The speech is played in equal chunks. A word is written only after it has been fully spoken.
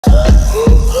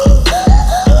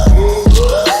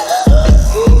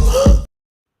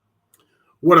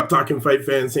What up, Talking Fight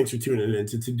fans? Thanks for tuning in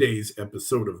to today's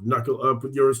episode of Knuckle Up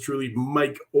with yours truly,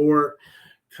 Mike Orr,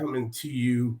 coming to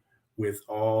you with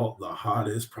all the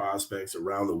hottest prospects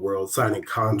around the world, signing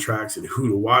contracts and who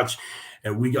to watch.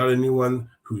 And we got a new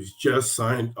one who's just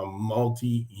signed a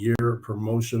multi-year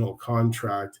promotional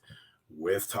contract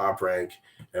with Top Rank.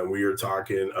 And we are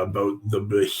talking about the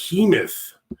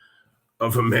behemoth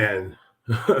of a man,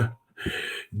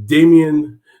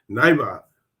 Damian Nyba,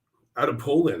 out of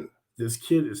Poland. This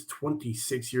kid is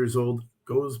 26 years old,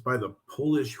 goes by the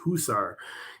Polish Hussar.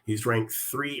 He's ranked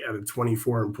 3 out of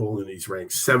 24 in Poland. He's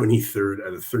ranked 73rd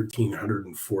out of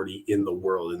 1,340 in the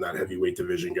world in that heavyweight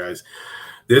division, guys.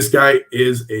 This guy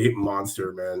is a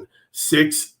monster, man.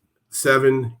 6'7",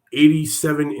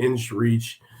 87-inch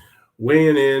reach,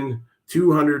 weighing in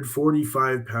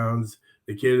 245 pounds.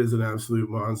 The kid is an absolute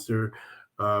monster.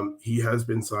 He has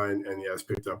been signed and he has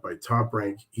picked up by Top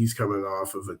Rank. He's coming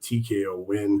off of a TKO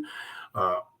win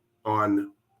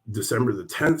on December the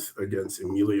 10th against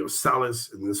Emilio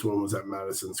Salas, and this one was at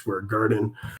Madison Square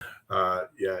Garden.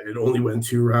 It only went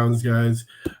 2 rounds, guys.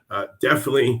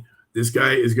 Definitely, this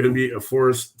guy is going to be a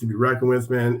force to be reckoned with,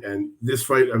 man. And this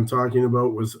fight I'm talking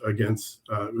about was against,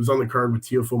 it was on the card with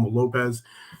Teofimo Lopez,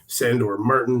 Sandor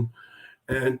Martin,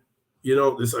 and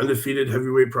this undefeated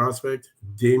heavyweight prospect,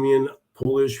 Damian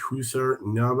Polish Hussar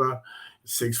Nyba,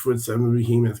 6'7"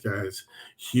 behemoth, guys.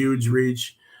 Huge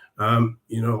reach. Born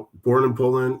in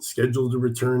Poland, scheduled to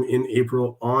return in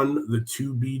April on the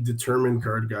to be determined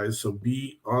card, guys. So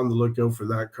be on the lookout for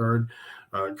that card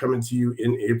coming to you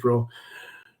in April.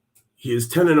 He is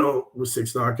 10-0 with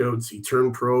 6 knockouts. He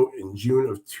turned pro in June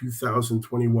of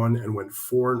 2021 and went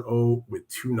 4-0 with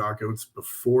 2 knockouts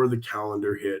before the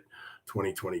calendar hit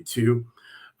 2022.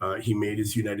 He made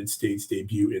his United States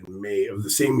debut in May of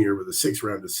the same year with a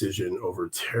 6-round decision over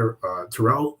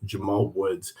Terrell Jamal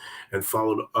Woods, and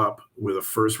followed up with a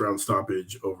first-round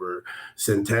stoppage over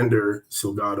Santander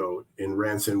Salgado in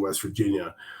Ranson, West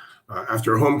Virginia.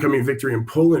 After a homecoming victory in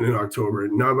Poland in October,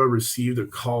 Nyba received a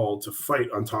call to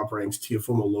fight on Top Rank's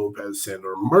Teofimo Lopez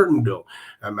Sandor Martin bill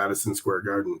at Madison Square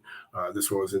Garden. This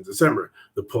one was in December.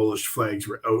 The Polish flags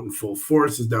were out in full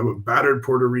force as Nyba battered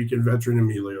Puerto Rican veteran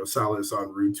Emilio Salas en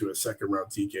route to a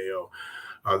second-round TKO.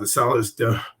 The Salas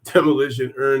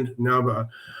demolition earned Nyba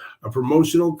a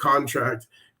promotional contract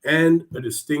and a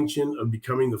distinction of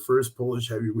becoming the first Polish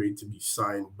heavyweight to be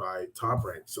signed by Top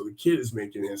Rank. So the kid is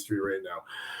making history right now.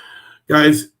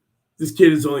 Guys, this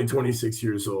kid is only 26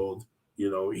 years old.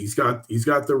 He's got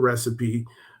the recipe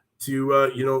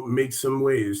to make some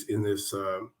waves in this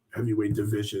heavyweight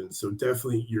division. So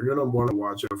definitely you're gonna want to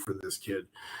watch out for this kid.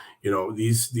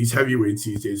 These heavyweights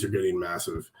these days are getting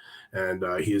massive, and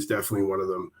he is definitely one of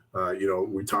them.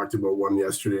 We talked about one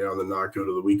yesterday on the Knockout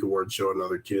of the Week award show,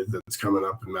 another kid that's coming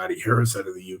up, and Matty Harris out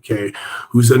of the UK,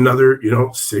 who's another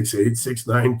 6'8",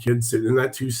 6'9" kid sitting in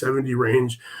that 270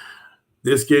 range.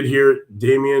 This kid here,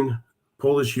 Damian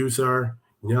Polish Hussar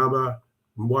Nyba,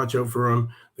 watch out for him.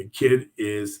 The kid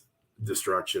is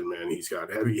destruction, man. He's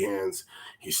got heavy hands.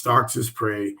 He stalks his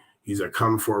prey. He's a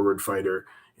come-forward fighter,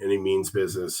 and he means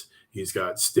business. He's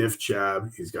got stiff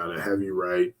jab. He's got a heavy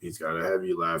right. He's got a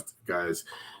heavy left. Guys,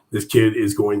 this kid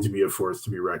is going to be a force to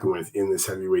be reckoned with in this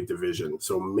heavyweight division.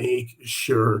 So make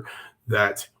sure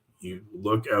that you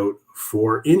look out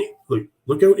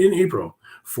in April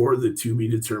for the to be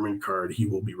determined card. He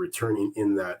will be returning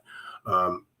in that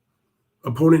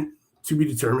opponent to be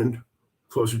determined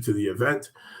closer to the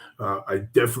event. I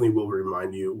definitely will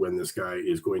remind you when this guy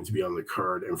is going to be on the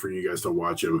card and for you guys to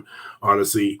watch him.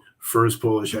 Honestly, first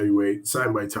Polish heavyweight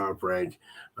signed by Top Rank.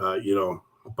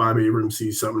 Bob Abrams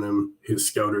sees something in him. His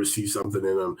scouters see something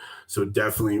in him. So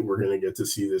definitely we're going to get to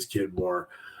see this kid more.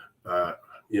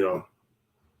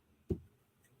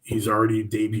 He's already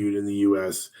debuted in the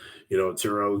U.S.,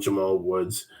 Terrell Jamal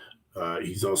Woods.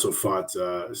 He's also fought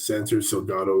Santander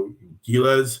Salgado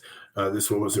Giles.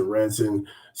 This one was in Ranson.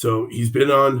 So he's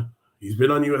been on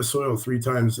U.S. soil 3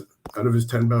 times out of his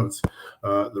 10 bouts.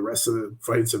 The rest of the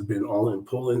fights have been all in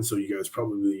Poland, so you guys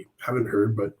probably haven't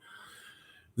heard, but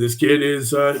this kid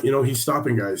is, he's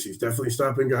stopping guys. He's definitely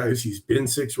stopping guys. He's been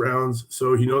 6 rounds,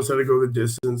 so he knows how to go the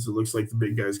distance. It looks like the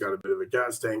big guy's got a bit of a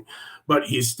gas tank, but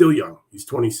he's still young. He's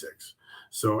 26.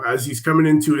 So as he's coming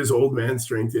into his old man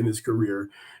strength in his career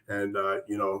and,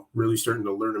 really starting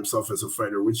to learn himself as a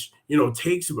fighter, which,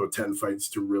 takes about 10 fights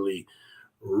to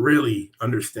really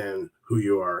understand who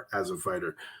you are as a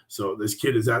fighter. So this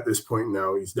kid is at this point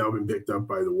now. He's now been picked up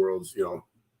by the world's,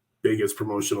 biggest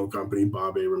promotional company,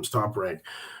 Bob Abrams, Top Rank.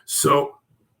 So,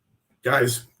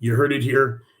 guys, you heard it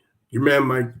here. Your man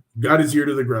Mike got his ear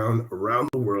to the ground around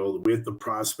the world with the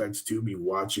prospects to be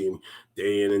watching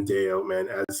day in and day out, man,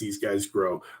 as these guys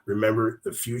grow. Remember,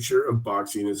 the future of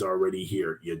boxing is already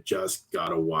here. You just got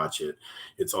to watch it.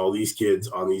 It's all these kids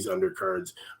on these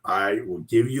undercards. I will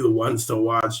give you the ones to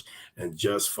watch and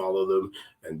just follow them.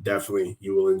 And definitely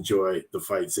you will enjoy the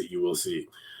fights that you will see.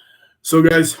 So,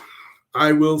 guys,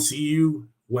 I will see you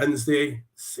Wednesday,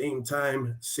 same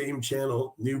time, same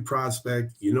channel, new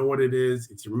prospect. You know what it is.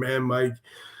 It's your man, Mike,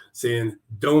 saying,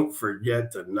 don't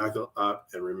forget to knuckle up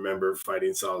and remember,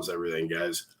 fighting solves everything,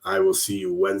 guys. I will see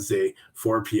you Wednesday,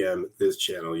 4 p.m. This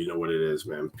channel. You know what it is,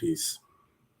 man. Peace.